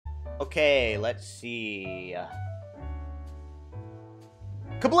Okay, let's see.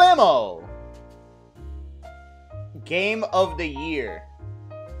 Kablamo! Game of the year.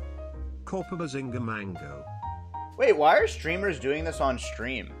 Corpabazinga Mango. Wait, why are streamers doing this on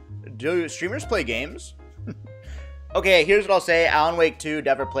stream? Do streamers play games? Okay, here's what I'll say. Alan Wake 2,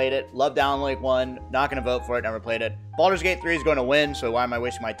 never played it. Loved Alan Wake 1, not gonna vote for it, never played it. Baldur's Gate 3 is going to win, so why am I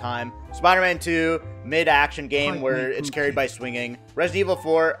wasting my time? Spider-Man 2, mid-action game where it's carried by swinging. Resident Evil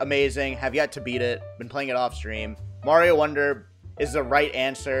 4, amazing. Have yet to beat it. Been playing it off stream. Mario Wonder is the right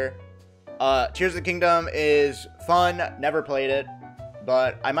answer. Tears of the Kingdom is fun, never played it,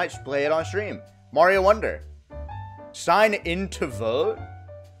 but I might play it on stream. Mario Wonder. Sign in to vote?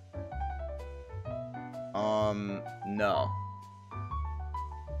 No.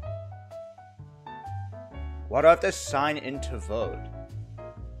 Why do I have to sign in to vote?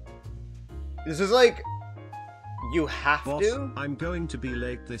 This is like, you have Boss, to? I'm going to be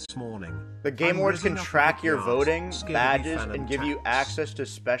late this morning. The Game I'm Awards can rizzing up track with your grass, voting, skibbity badges, fan and give you tax. access to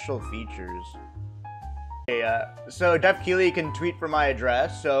special features. Okay, so Jeff Keighley can tweet from my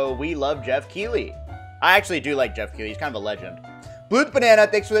address, so we love Jeff Keighley. I actually do like Jeff Keighley, he's kind of a legend. Bluth Banana,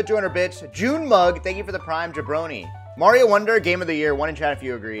 thanks for the 200 bits. June Mug, thank you for the Prime Jabroni. Mario Wonder, Game of the Year, 1 in chat if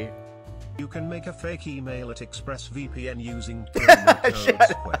you agree. You can make a fake email at ExpressVPN using promo code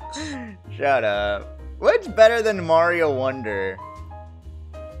Squeex. Shut up. What's better than Mario Wonder?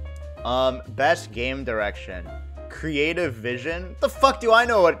 Best game direction. Creative vision? The fuck do I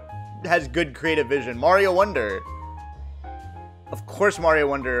know what has good creative vision? Mario Wonder. Of course Mario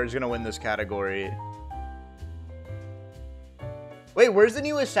Wonder is gonna win this category. Wait, where's the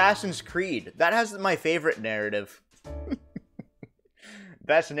new Assassin's Creed? That has my favorite narrative.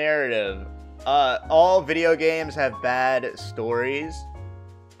 Best narrative. All video games have bad stories.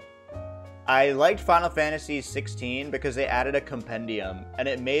 I liked Final Fantasy 16 because they added a compendium and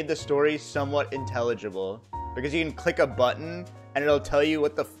it made the story somewhat intelligible because you can click a button and it'll tell you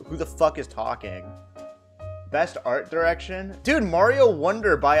who the fuck is talking. Best art direction? Dude, Mario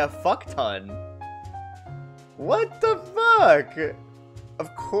Wonder by a fuck ton. What the fuck?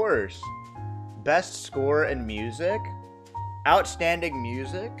 Of course. Best score and music? Outstanding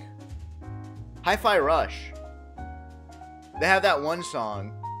music? Hi-Fi Rush. They have that one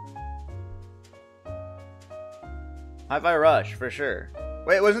song. Hi-Fi Rush, for sure.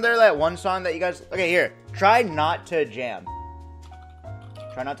 Wait, wasn't there that one song that you guys... Okay, here. Try not to jam.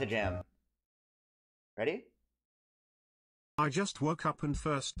 Try not to jam. Ready? I just woke up and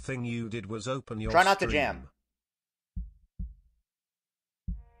first thing you did was open your Try not to stream. jam.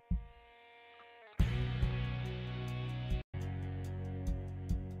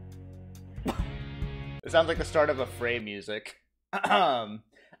 It sounds like the start of a Fray music. I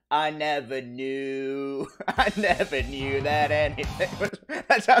never knew that anything was...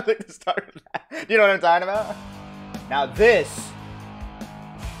 That sounds like the start of that. Do you know what I'm talking about? Now this...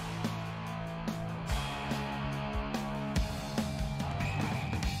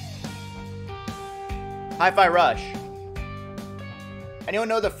 Hi-Fi Rush. Anyone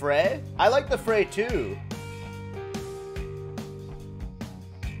know the Fray? I like the Fray too.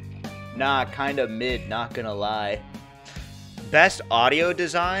 Nah, kinda mid, not gonna lie. Best audio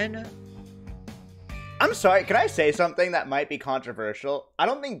design? I'm sorry, can I say something that might be controversial? I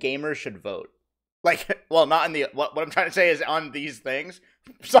don't think gamers should vote. Like, well, not in the... What I'm trying to say is on these things.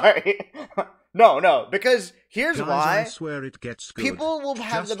 Sorry. No, because here's Guys, why. I swear it gets good. People will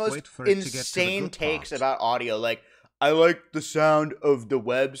have Just the most wait for it to get to the insane good takes part. about audio. Like, I like the sound of the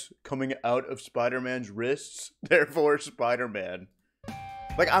webs coming out of Spider-Man's wrists, therefore Spider-Man.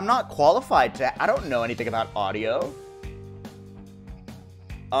 Like, I'm not qualified to... I don't know anything about audio.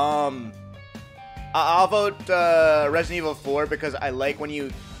 I'll vote Resident Evil 4 because I like when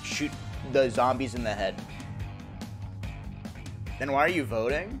you shoot the zombies in the head. Then why are you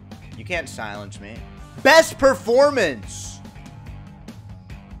voting? You can't silence me. Best performance!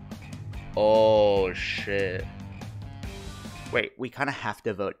 Oh, shit. Wait, we kind of have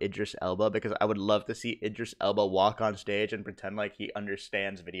to vote Idris Elba because I would love to see Idris Elba walk on stage and pretend like he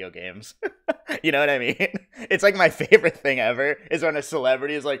understands video games. You know what I mean? It's like my favorite thing ever is when a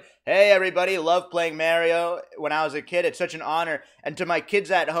celebrity is like, hey, everybody, love playing Mario. When I was a kid, it's such an honor. And to my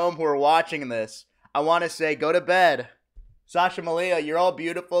kids at home who are watching this, I want to say, go to bed. Sasha Malia, you're all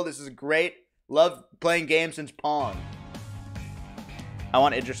beautiful. This is great. Love playing games since Pong. I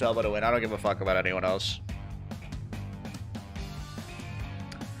want Idris Elba to win. I don't give a fuck about anyone else.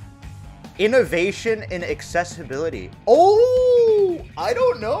 Innovation in accessibility. Oh, I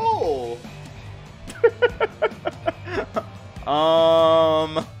don't know.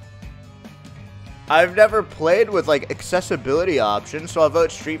 I've never played with, like, accessibility options, so I'll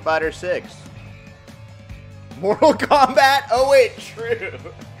vote Street Fighter 6. Mortal Kombat? Oh, wait, true.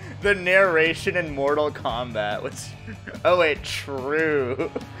 The narration in Mortal Kombat was... Oh, wait,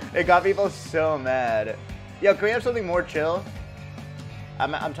 true. It got people so mad. Yo, can we have something more chill?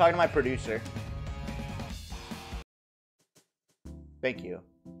 I'm talking to my producer. Thank you.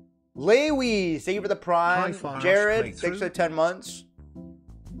 Laywee, thank you for the prime. Jared, thanks for 10 months.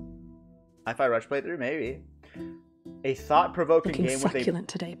 Hi-Fi Rush playthrough, maybe. A thought-provoking game with a... succulent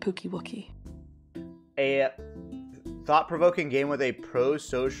today, Pookie Wookie. A thought-provoking game with a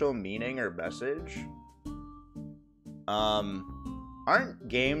pro-social meaning or message? Aren't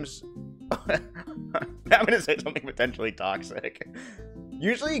games... I'm gonna say something potentially toxic.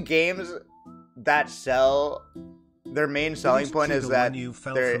 Usually games that sell... Their main selling point is that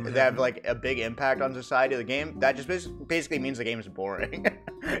they have, like, a big impact on society. The game, that just basically means the game is boring.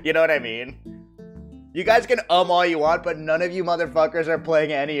 You know what I mean? You guys can all you want, but none of you motherfuckers are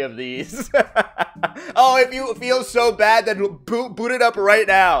playing any of these. Oh, if you feel so bad, then boot it up right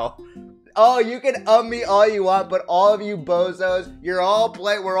now. Oh, you can me all you want, but all of you bozos, we're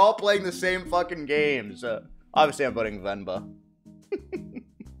all playing the same fucking games. Obviously, I'm voting Venba.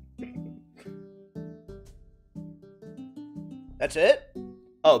 That's it?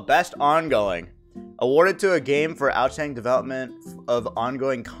 Oh, best ongoing. Awarded to a game for outstanding development of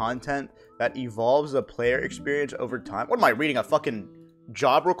ongoing content that evolves the player experience over time. What am I reading? A fucking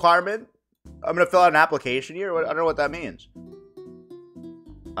job requirement? I'm gonna fill out an application here? I don't know what that means.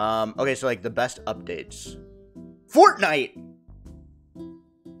 Okay, so like the best updates. Fortnite!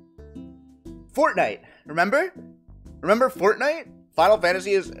 Fortnite! Remember? Remember Fortnite? Final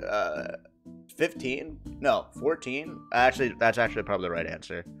Fantasy is, 15? No, 14? Actually, that's actually probably the right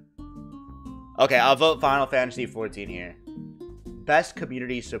answer. Okay, I'll vote Final Fantasy 14 here. Best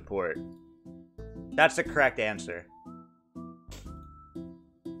community support. That's the correct answer.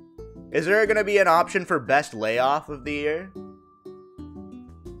 Is there gonna be an option for best layoff of the year?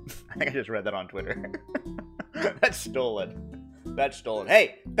 I think I just read that on Twitter. That's stolen. That's stolen.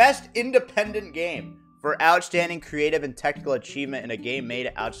 Hey, best independent game. For outstanding creative and technical achievement in a game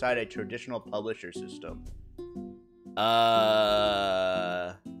made outside a traditional publisher system.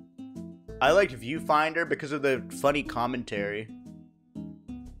 I liked Viewfinder because of the funny commentary.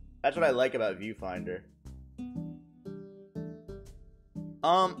 That's what I like about Viewfinder.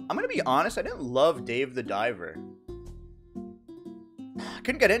 I'm gonna be honest, I didn't love Dave the Diver. I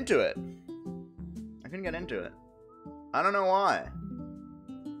couldn't get into it. I don't know why.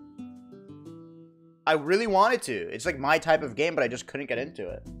 I really wanted to. It's like my type of game, but I just couldn't get into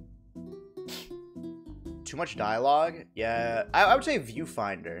it. Too much dialogue? Yeah, I would say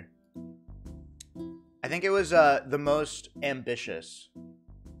Viewfinder. I think it was the most ambitious.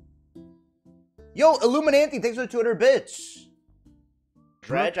 Yo, Illuminati, thanks for the 200 bits.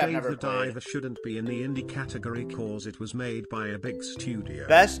 Dredge, I've never played. Dave the Diver shouldn't be in the indie category cause it was made by a big studio.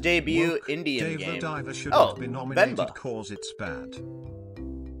 Best debut Indian Dave game. the Diver shouldn't be nominated Venba. cause it's bad.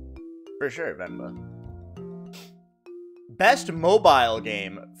 For sure, Venba. Best mobile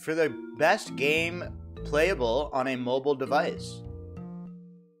game. For the best game playable on a mobile device.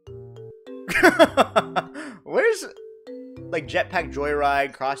 Where's, like, Jetpack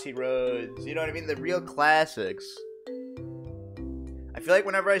Joyride, Crossy Roads, you know what I mean? The real classics. I feel like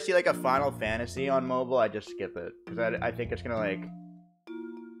whenever I see, like, a Final Fantasy on mobile, I just skip it. Because I think it's gonna, like,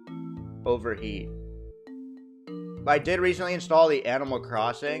 overheat. But I did recently install the Animal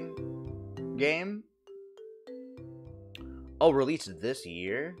Crossing game. Oh, released this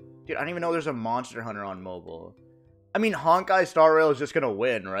year? Dude, I don't even know there's a Monster Hunter on mobile. I mean, Honkai Star Rail is just gonna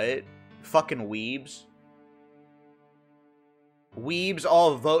win, right? Fucking weebs. Weebs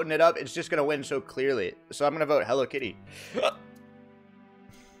all voting it up. It's just gonna win so clearly. So I'm gonna vote Hello Kitty.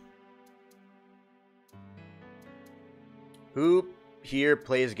 Who here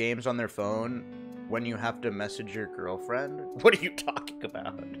plays games on their phone when you have to message your girlfriend? What are you talking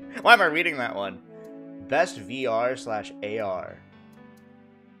about? Why am I reading that one? Best VR/AR.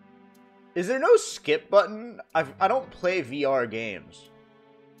 Is there no skip button? I don't play VR games.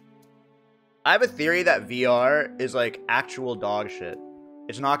 I have a theory that VR is like actual dog shit.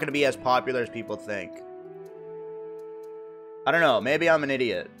 It's not going to be as popular as people think. I don't know. Maybe I'm an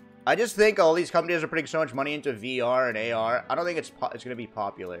idiot. I just think all these companies are putting so much money into VR and AR. I don't think it's going to be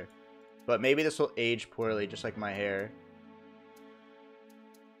popular. But maybe this will age poorly, just like my hair.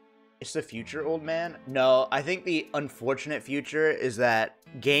 It's the future, old man? No, I think the unfortunate future is that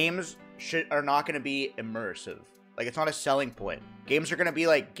games are not going to be immersive. Like, it's not a selling point. Games are going to be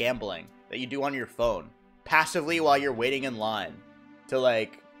like gambling that you do on your phone. Passively while you're waiting in line to,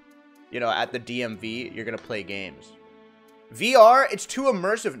 like, you know, at the DMV, you're gonna play games. VR, it's too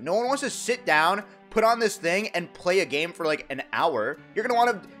immersive. No one wants to sit down, put on this thing, and play a game for like an hour. You're gonna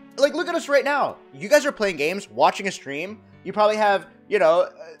want to, like, look at us right now. You guys are playing games, watching a stream. You probably have, you know,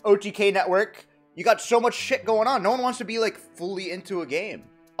 OTK network. You got so much shit going on. No one wants to be like fully into a game.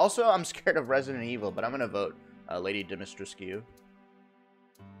 Also, I'm scared of Resident Evil, but I'm gonna vote Lady Dimitrescu.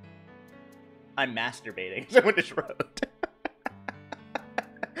 I'm masturbating. Someone just wrote.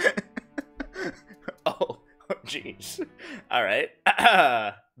 Oh, jeez. All right.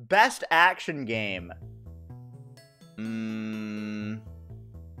 Best action game.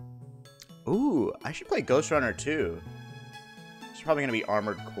 Ooh, I should play Ghost Runner 2. It's probably gonna be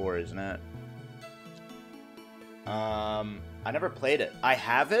Armored Core, isn't it? I never played it. I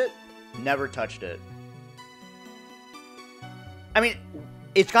have it, never touched it. I mean,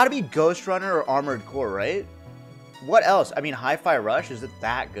 it's got to be Ghost Runner or Armored Core, right? What else? I mean, Hi-Fi Rush, is it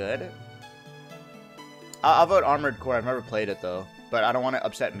that good? I'll vote Armored Core. I've never played it, though. But I don't want to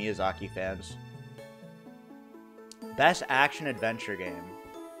upset Miyazaki fans. Best action adventure game.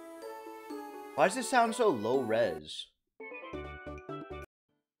 Why does this sound so low res?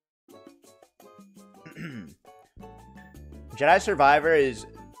 Jedi Survivor is,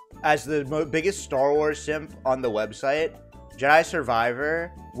 as the biggest Star Wars simp on the website, Jedi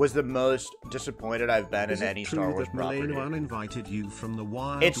Survivor was the most disappointed I've been in any Star Wars property. Is it true that Milano uninvited you from the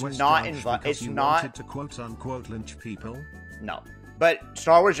Wild It's West not Ranch invited. because It's you not wanted to quote-unquote lynch people? No. But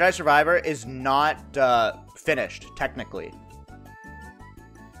Star Wars Jedi Survivor is not finished, technically.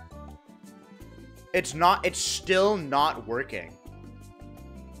 It's not. It's still not working.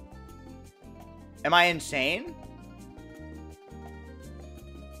 Am I insane?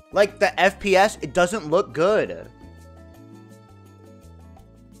 Like, the FPS, it doesn't look good.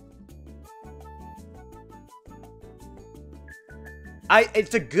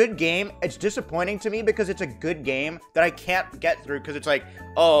 It's a good game. It's disappointing to me because it's a good game that I can't get through because it's like,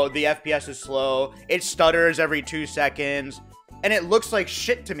 oh, the FPS is slow. It stutters every 2 seconds. And it looks like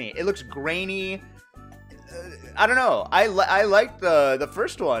shit to me. It looks grainy. I don't know. I liked the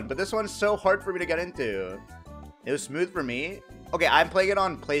first one, but this one's so hard for me to get into. It was smooth for me. Okay, I'm playing it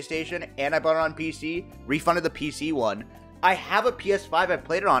on PlayStation, and I bought it on PC. Refunded the PC one. I have a PS5 I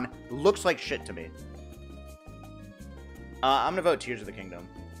played it on. Looks like shit to me. I'm gonna vote Tears of the Kingdom.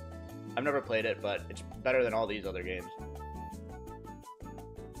 I've never played it, but it's better than all these other games.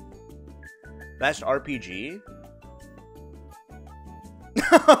 Best RPG?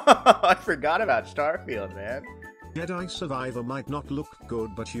 I forgot about Starfield, man. Jedi Survivor might not look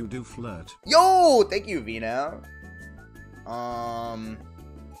good, but you do flirt. Yo! Thank you, Vino.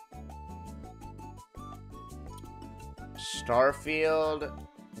 Starfield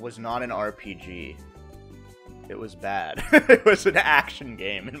was not an RPG. It was bad. It was an action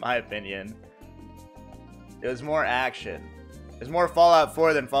game, in my opinion. It was more action. It was more Fallout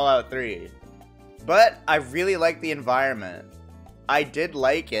 4 than Fallout 3. But I really liked the environment. I did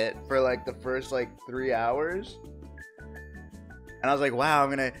like it for like the first like 3 hours. And I was like, wow, I'm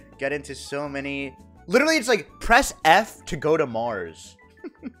gonna get into so many... Literally, it's like, press F to go to Mars.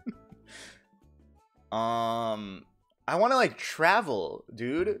 I want to like travel,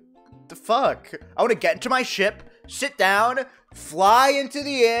 dude. The fuck? I want to get into my ship, sit down, fly into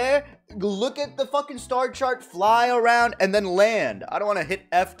the air, look at the fucking star chart, fly around, and then land. I don't want to hit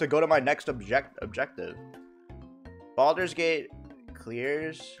F to go to my next objective. Baldur's Gate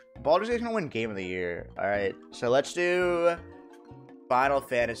clears. Baldur's Gate's gonna win Game of the Year. Alright, so let's do Final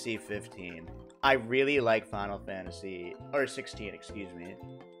Fantasy 15. I really like Final Fantasy, or 16, excuse me.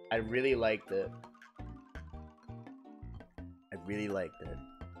 I really liked it. I really liked it.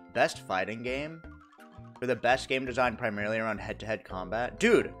 Best fighting game? For the best game designed primarily around head-to-head combat?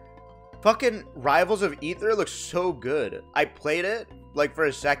 Dude, fucking Rivals of Aether looks so good. I played it, like, for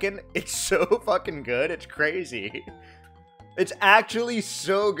a second. It's so fucking good. It's crazy. It's actually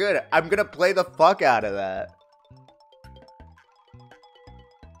so good. I'm gonna play the fuck out of that.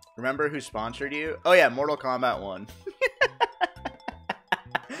 Remember who sponsored you? Oh yeah, Mortal Kombat 1.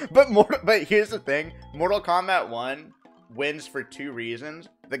 But here's the thing. Mortal Kombat 1 wins for 2 reasons.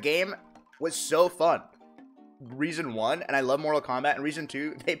 The game was so fun. Reason 1, and I love Mortal Kombat. And reason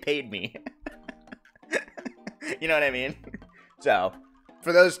 2, they paid me. You know what I mean? So,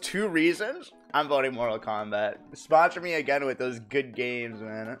 for those 2 reasons, I'm voting Mortal Kombat. Sponsor me again with those good games,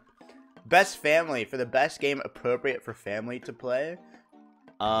 man. Best family. For the best game appropriate for family to play.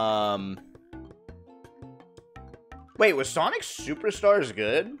 Wait, was Sonic Superstars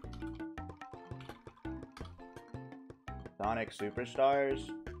good? Sonic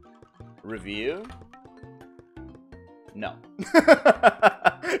Superstars review? No.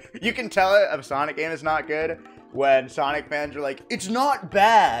 You can tell a Sonic game is not good when Sonic fans are like, it's not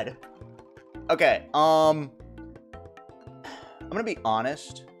bad. Okay, I'm gonna be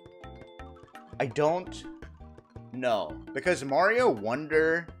honest. I don't know. Because Mario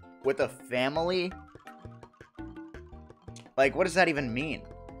Wonder with a family, like, what does that even mean?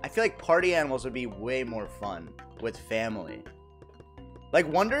 I feel like Party Animals would be way more fun with family. Like,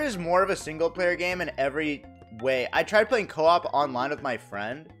 Wonder is more of a single-player game in every way. I tried playing co-op online with my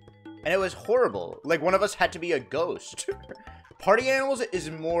friend, and it was horrible. Like, one of us had to be a ghost. Party Animals is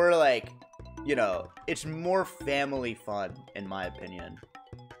more like, you know, it's more family fun, in my opinion.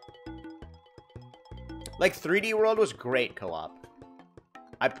 Like, 3D World was great co-op.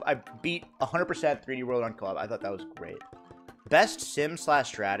 I beat 100% 3D World on co-op. I thought that was great. Best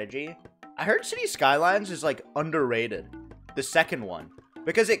sim/strategy. I heard City Skylines is, like, underrated. The second one.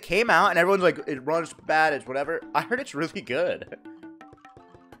 Because it came out and everyone's like, it runs bad, it's whatever. I heard it's really good.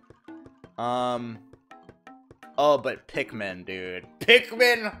 Oh, but Pikmin, dude.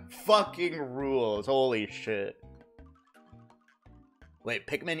 Pikmin fucking rules. Holy shit. Wait,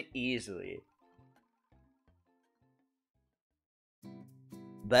 Pikmin easily.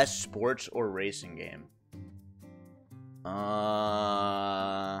 Best sports or racing game?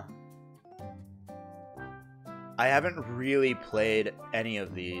 I haven't really played any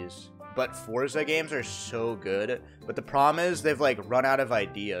of these, but Forza games are so good. But the problem is they've like run out of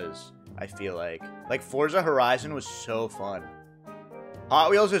ideas, I feel like. Like Forza Horizon was so fun. Hot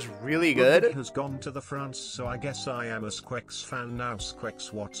Wheels is really good. He has gone to the France, so I guess I am a Squeex fan now.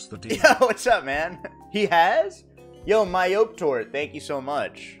 Squeex, what's the deal? Yo, what's up, man? He has? Yo, Myoptor, thank you so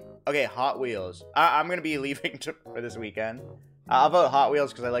much. Okay, Hot Wheels. I'm gonna be leaving for this weekend. I'll vote Hot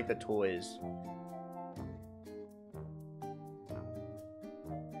Wheels because I like the toys.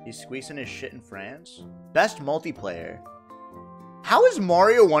 He's squeezing his shit in France. Best multiplayer. How is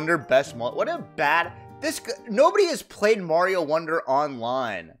Mario Wonder best what a bad... Nobody has played Mario Wonder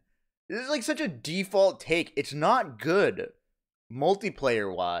online. This is like such a default take. It's not good.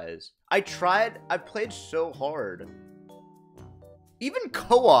 Multiplayer-wise. I played so hard. Even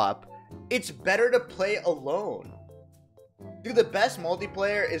co-op, it's better to play alone. Dude, the best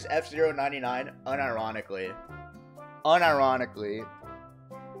multiplayer is F-Zero 99, unironically. Unironically.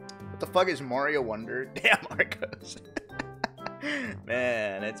 What the fuck is Mario Wonder? Damn, Marcos.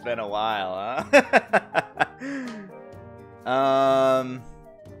 Man, it's been a while, huh?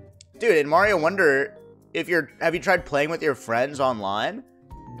 Dude, in Mario Wonder, have you tried playing with your friends online?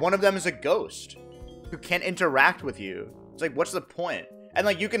 One of them is a ghost who can't interact with you. It's like, what's the point? And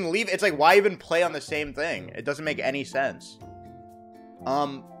like, you can leave. It's like, why even play on the same thing? It doesn't make any sense.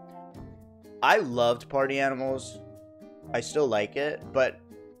 I loved Party Animals. I still like it, but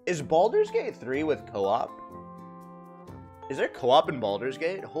is Baldur's Gate 3 with co-op? Is there co-op in Baldur's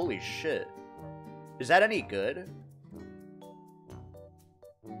Gate? Holy shit. Is that any good?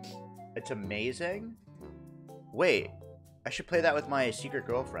 It's amazing? Wait, I should play that with my secret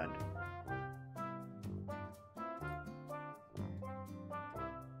girlfriend.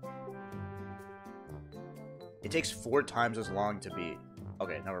 It takes 4 times as long to beat.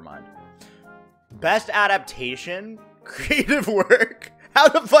 Okay, never mind. Best adaptation? Creative work? How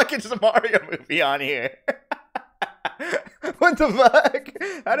the fuck is the Mario movie on here? What the fuck?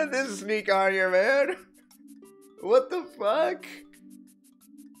 How did this sneak on here, man? What the fuck?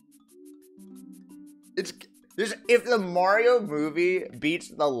 If the Mario movie beats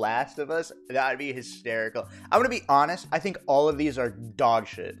The Last of Us, that'd be hysterical. I'm gonna be honest, I think all of these are dog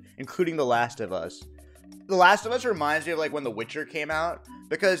shit, including The Last of Us. The Last of Us reminds me of like when The Witcher came out,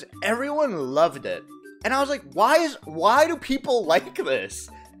 because everyone loved it. And I was like, why do people like this?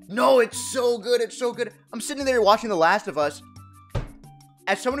 No, it's so good, it's so good. I'm sitting there watching The Last of Us.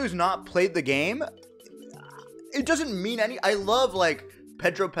 As someone who's not played the game, it doesn't mean I love like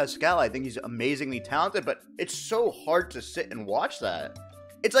Pedro Pascal. I think he's amazingly talented, but it's so hard to sit and watch that.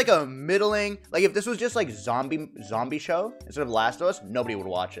 It's like a middling, like if this was just like zombie show instead of Last of Us, nobody would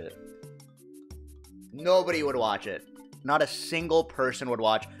watch it. Nobody would watch it. Not a single person would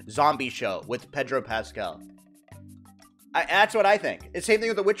watch Zombie Show with Pedro Pascal. That's what I think. It's the same thing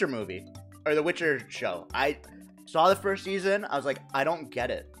with the Witcher movie. Or the Witcher show. I saw the first season. I was like, I don't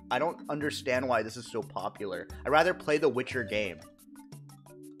get it. I don't understand why this is so popular. I'd rather play the Witcher game.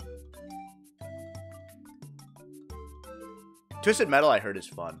 Twisted Metal, I heard, is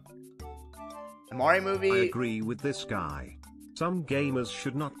fun. The Mario movie... I agree with this guy. Some gamers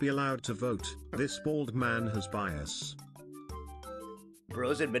should not be allowed to vote. This bald man has bias.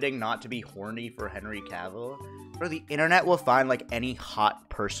 Bro's admitting not to be horny for Henry Cavill. Bro, the internet will find like any hot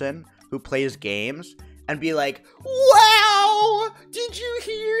person who plays games and be like, wow! Oh, did you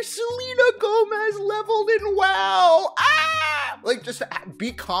hear Selena Gomez leveled in WoW? Ah! Like, just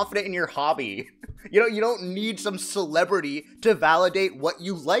be confident in your hobby. You don't need some celebrity to validate what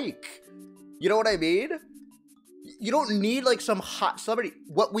you like. You know what I mean? You don't need, like, some hot celebrity.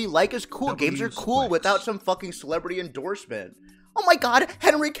 What we like is cool. Games are cool without some fucking celebrity endorsement. Oh my god,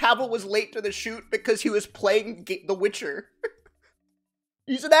 Henry Cavill was late to the shoot because he was playing The Witcher.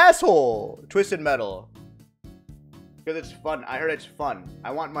 He's an asshole. Twisted Metal. Because it's fun. I heard it's fun. I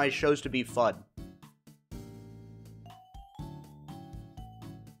want my shows to be fun.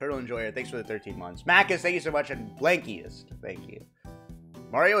 Turtle Enjoyer, thanks for the 13 months. Macus, thank you so much. And Blankiest, thank you.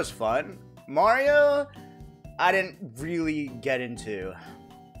 Mario is fun. Mario, I didn't really get into.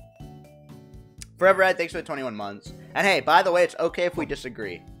 Forever Ed, thanks for the 21 months. And hey, by the way, it's okay if we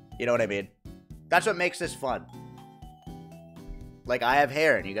disagree. You know what I mean? That's what makes this fun. Like, I have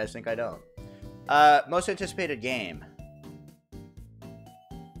hair and you guys think I don't. Most anticipated game.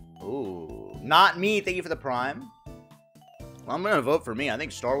 Ooh. Not me, thank you for the Prime. Well, I'm gonna vote for me. I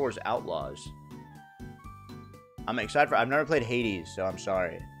think Star Wars Outlaws. I'm excited for... I've never played Hades, so I'm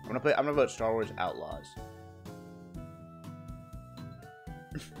sorry. I'm gonna vote Star Wars Outlaws.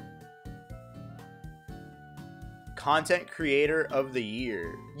 Content Creator of the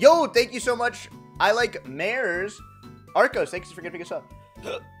Year. Yo, thank you so much. I like Mares. Arcos, thanks for giving us up.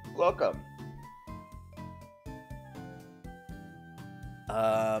 Welcome.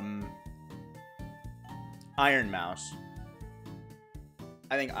 Iron Mouse.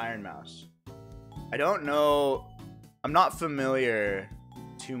 I think Iron Mouse. I don't know. I'm not familiar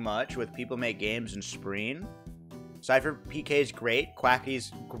too much with People Make Games and Spreen. Cypher PK's great.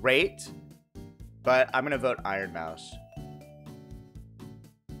 Quacky's great. But I'm going to vote Iron Mouse.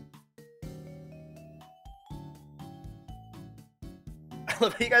 I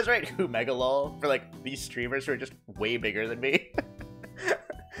love how you guys write Who Megalol for, like, these streamers who are just way bigger than me.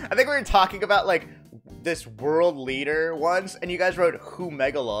 I think we were talking about, like, this world leader once, and you guys wrote Who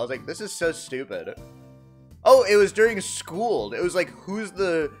Megalol. I was like, this is so stupid. Oh, it was during Schooled. It was like, who's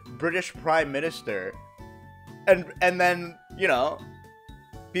the British Prime Minister? And then, you know,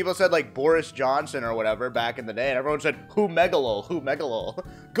 people said, like, Boris Johnson or whatever back in the day, and everyone said, Who Megalol, Who Megalol.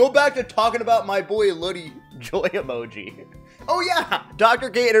 Go back to talking about my boy Luddy joy emoji. Oh yeah, Dr.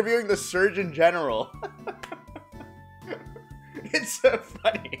 K interviewing the Surgeon General. It's so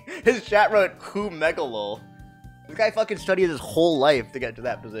funny. His chat wrote, Who Megalol. This guy fucking studied his whole life to get to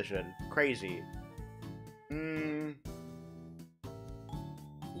that position. Crazy.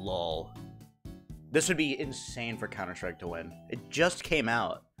 Lol. This would be insane for Counter-Strike to win. It just came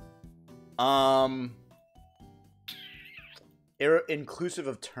out. Inclusive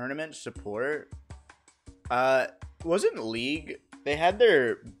of tournament support. Wasn't League? They had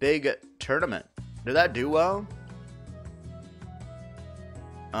their big tournament. Did that do well?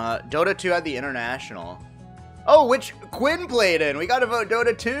 Dota 2 had the international. Oh, which Quinn played in. We gotta vote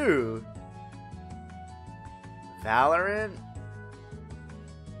Dota 2. Valorant?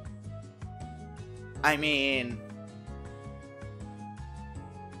 I mean,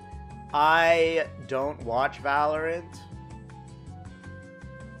 I don't watch Valorant.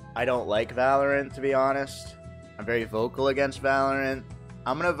 I don't like Valorant, to be honest. I'm very vocal against Valorant.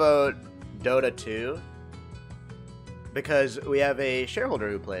 I'm gonna vote Dota 2 because we have a shareholder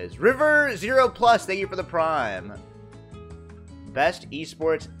who plays. River 0 Plus, thank you for the Prime. Best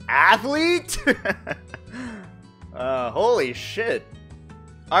esports athlete? Holy shit.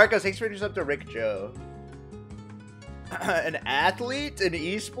 Arcos, thanks for introducing up to Rick Joe. An athlete in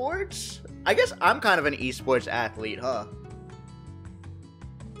esports? I guess I'm kind of an esports athlete, huh?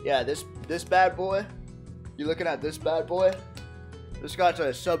 Yeah, this bad boy. You looking at this bad boy? This guy's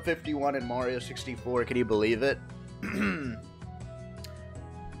a sub 51 in Mario 64. Can you believe it?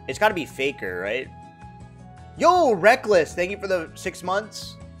 It's got to be Faker, right? Yo, Reckless, thank you for the 6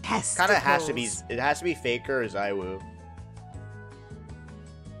 months. Kind of has to be. It has to be Faker or Zywoo.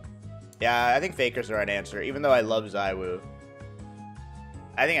 Yeah, I think Faker's the right answer, even though I love Zywoo.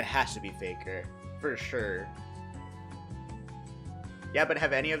 I think it has to be Faker, for sure. Yeah, but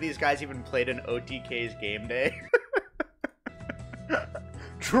have any of these guys even played in OTK's game day?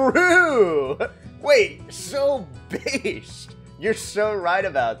 True! Wait, so based. You're so right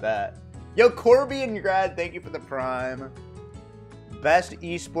about that. Yo, Corby and Grad, thank you for the Prime. Best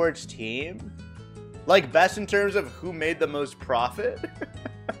esports team? Like, best in terms of who made the most profit?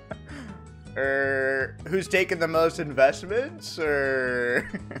 Or who's taken the most investments? Or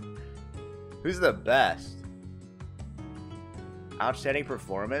who's the best? Outstanding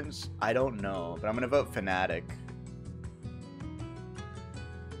performance? I don't know, but I'm gonna vote Fnatic.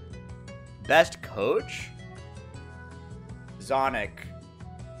 Best coach? Sonic.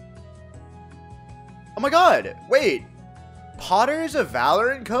 Oh my god, wait. Potter is a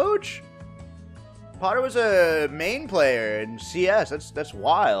Valorant coach? Potter was a main player in CS. That's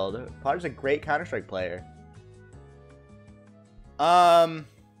wild. Potter's a great Counter-Strike player. That's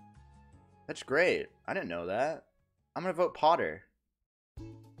great. I didn't know that. I'm gonna vote Potter.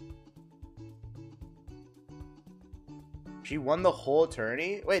 She won the whole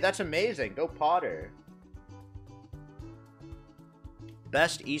tourney? Wait, that's amazing. Go Potter.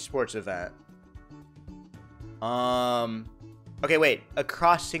 Best esports event. Okay, wait.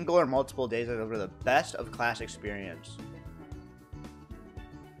 Across single or multiple days over the best of class experience.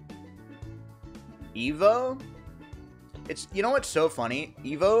 Evo? It's, you know what's so funny?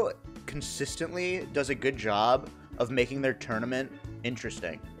 Evo consistently does a good job of making their tournament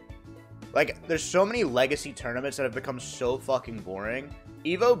interesting. Like, there's so many legacy tournaments that have become so fucking boring.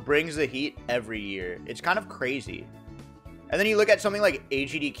 Evo brings the heat every year. It's kind of crazy. And then you look at something like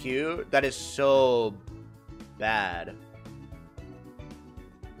AGDQ that is so bad.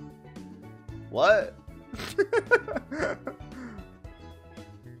 What?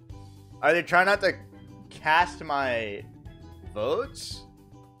 Are they trying not to cast my votes?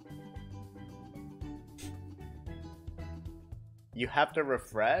 You have to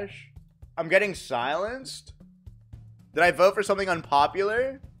refresh? I'm getting silenced? Did I vote for something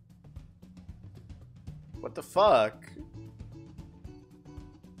unpopular? What the fuck?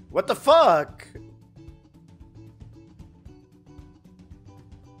 What the fuck?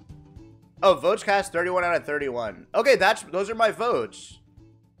 Oh, votes cast 31 out of 31. Okay, those are my votes.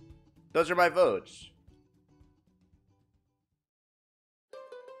 Those are my votes.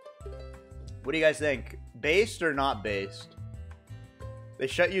 What do you guys think? Based or not based? They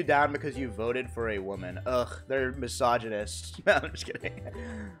shut you down because you voted for a woman. Ugh, they're misogynists. No, I'm just kidding.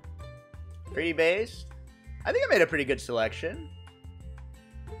 Pretty based? I think I made a pretty good selection.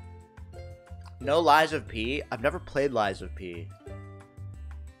 No Lies of P? I've never played Lies of P.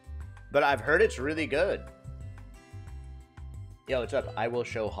 But I've heard it's really good. Yo, what's up? I will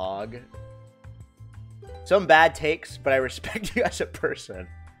show Hog. Some bad takes, but I respect you as a person.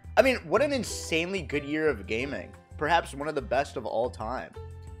 I mean, what an insanely good year of gaming. Perhaps one of the best of all time.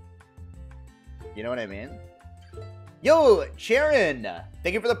 You know what I mean? Yo, Sharon!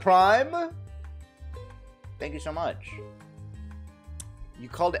 Thank you for the Prime. Thank you so much. You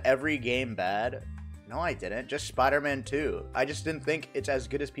called every game bad? No, I didn't. Just Spider-Man 2. I just didn't think it's as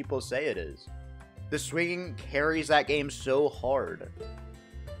good as people say it is. The swinging carries that game so hard.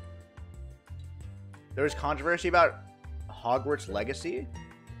 There was controversy about Hogwarts Legacy.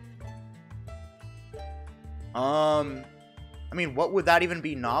 I mean, what would that even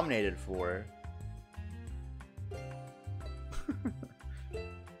be nominated for?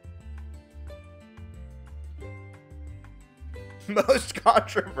 Most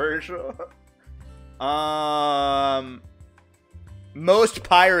controversial? Most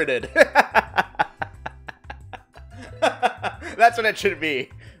pirated. That's what it should be.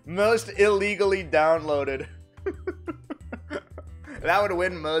 Most illegally downloaded. That would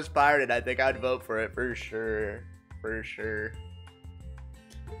win most pirated. I think I'd vote for it for sure. For sure.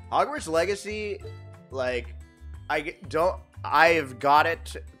 Hogwarts Legacy, like, I've got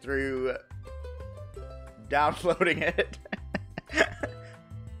it through downloading it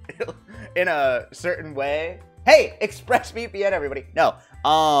in a certain way. Hey, ExpressVPN, everybody. No,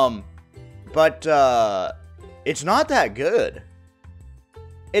 but it's not that good.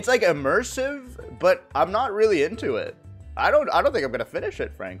 It's like immersive, but I'm not really into it. I don't think I'm gonna finish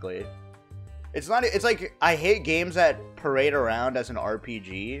it, frankly. It's like, I hate games that parade around as an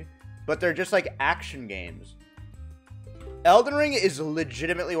RPG, but they're just like action games. Elden Ring is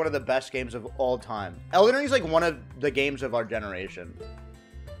legitimately one of the best games of all time. Elden Ring is like one of the games of our generation.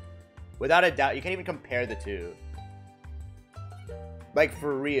 Without a doubt, you can't even compare the two. Like,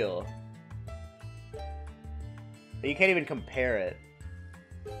 for real. You can't even compare it.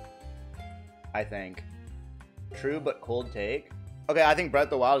 I think. True but cold take. Okay, I think Breath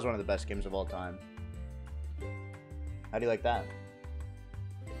of the Wild is one of the best games of all time. How do you like that?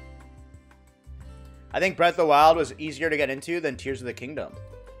 I think Breath of the Wild was easier to get into than Tears of the Kingdom.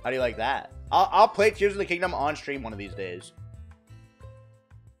 How do you like that? I'll play Tears of the Kingdom on stream one of these days.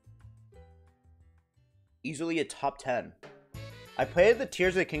 Easily a top 10. I played the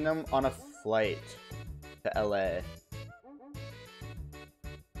Tears of the Kingdom on a flight to LA.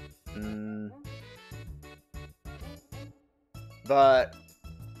 But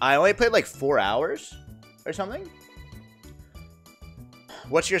I only played like 4 hours or something.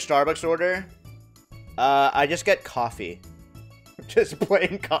 What's your Starbucks order? I just get coffee. Just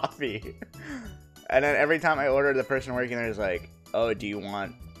plain coffee. And then every time I order, the person working there is like, oh, do you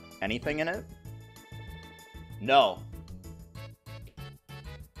want anything in it? No.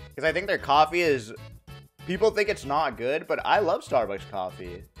 Because I think their coffee is... People think it's not good, but I love Starbucks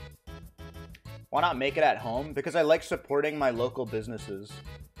coffee. Why not make it at home? Because I like supporting my local businesses.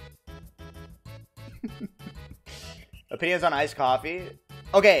 Opinions on iced coffee?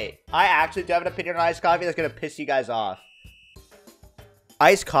 Okay, I actually do have an opinion on iced coffee that's going to piss you guys off.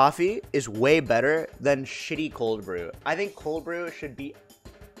 Iced coffee is way better than shitty cold brew. I think cold brew should be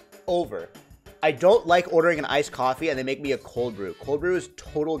over. I don't like ordering an iced coffee and they make me a cold brew. Cold brew is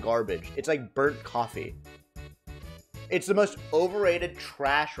total garbage. It's like burnt coffee. It's the most overrated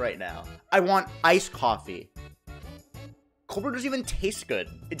trash right now. I want iced coffee. Cold brew doesn't even taste good.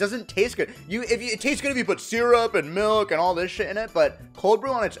 It doesn't taste good. It tastes good if you put syrup and milk and all this shit in it, but cold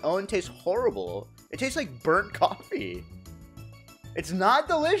brew on its own tastes horrible. It tastes like burnt coffee. It's not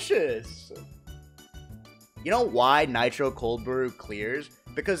delicious. You know why nitro cold brew clears?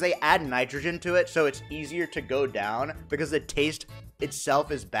 Because they add nitrogen to it, so it's easier to go down because the taste itself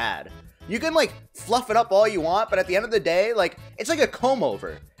is bad. You can, like, fluff it up all you want, but at the end of the day, like, it's like a comb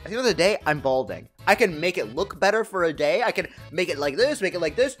over. At the end of the day, I'm balding. I can make it look better for a day. I can make it like this,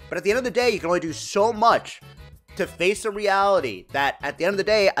 but at the end of the day, you can only do so much to face the reality that at the end of the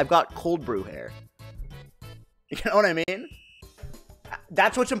day, I've got cold brew hair. You know what I mean?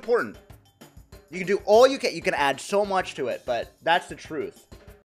 That's what's important. You can do all you can. You can add so much to it, but that's the truth.